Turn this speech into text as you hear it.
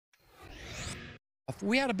If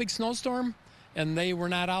we had a big snowstorm and they were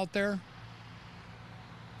not out there,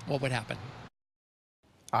 what would happen?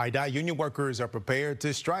 IDOT union workers are prepared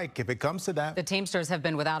to strike if it comes to that. The Teamsters have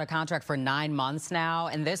been without a contract for 9 months now,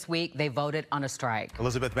 and this week they voted on a strike.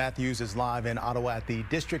 Elizabeth Matthews is live in Ottawa at the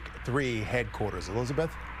District 3 headquarters. Elizabeth?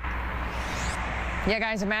 Yeah,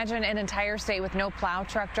 guys, imagine an entire state with no plow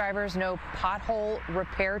truck drivers, no pothole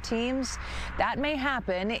repair teams. That may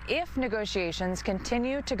happen if negotiations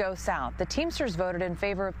continue to go south. The Teamsters voted in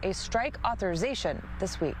favor of a strike authorization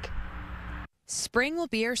this week. Spring will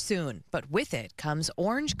be here soon, but with it comes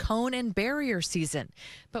orange cone and barrier season.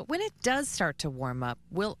 But when it does start to warm up,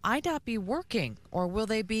 will IDOT be working or will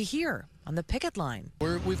they be here on the picket line?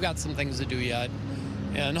 We've got some things to do yet,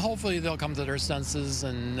 and hopefully they'll come to their senses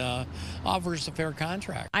and offer us a fair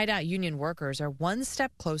contract. IDOT union workers are one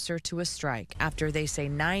step closer to a strike after they say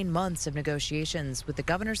 9 months of negotiations with the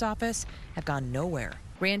governor's office have gone nowhere.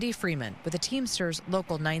 Randy Freeman with the Teamsters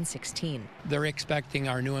Local 916. They're expecting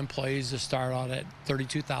our new employees to start out at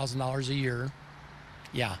 $32,000 a year,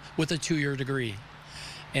 with a 2-year degree.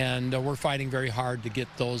 And we're fighting very hard to get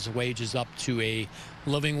those wages up to a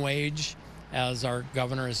living wage, as our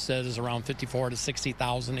governor has said, is around $54,000 to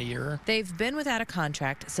 $60,000 a year. They've been without a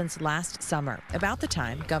contract since last summer, about the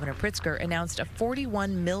time Governor Pritzker announced a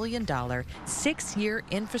 $41 million 6-year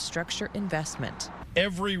infrastructure investment.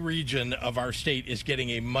 Every region of our state is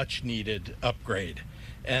getting a much-needed upgrade,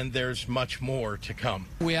 and there's much more to come.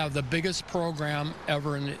 We have the biggest program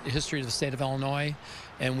ever in the history of the state of Illinois,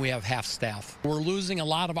 and we have half staff. We're losing a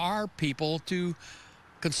lot of our people to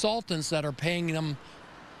consultants that are paying them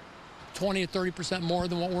 20 to 30% more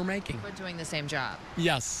than what we're making. But doing the same job.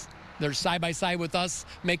 Yes. They're side by side with us,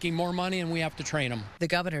 making more money, and we have to train them. The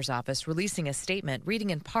governor's office releasing a statement reading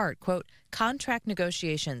in part, quote, contract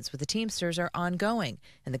negotiations with the Teamsters are ongoing,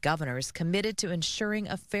 and the governor is committed to ensuring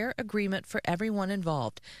a fair agreement for everyone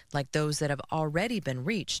involved, like those that have already been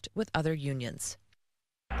reached with other unions.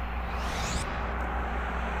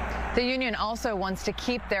 The union also wants to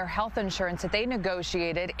keep their health insurance that they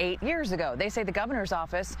negotiated 8 years ago. They say the governor's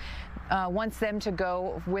office wants them to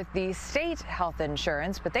go with the state health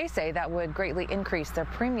insurance, but they say that would greatly increase their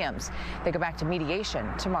premiums. They go back to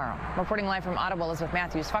mediation tomorrow. Reporting live from Ottawa, Elizabeth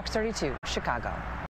Matthews, Fox 32, Chicago.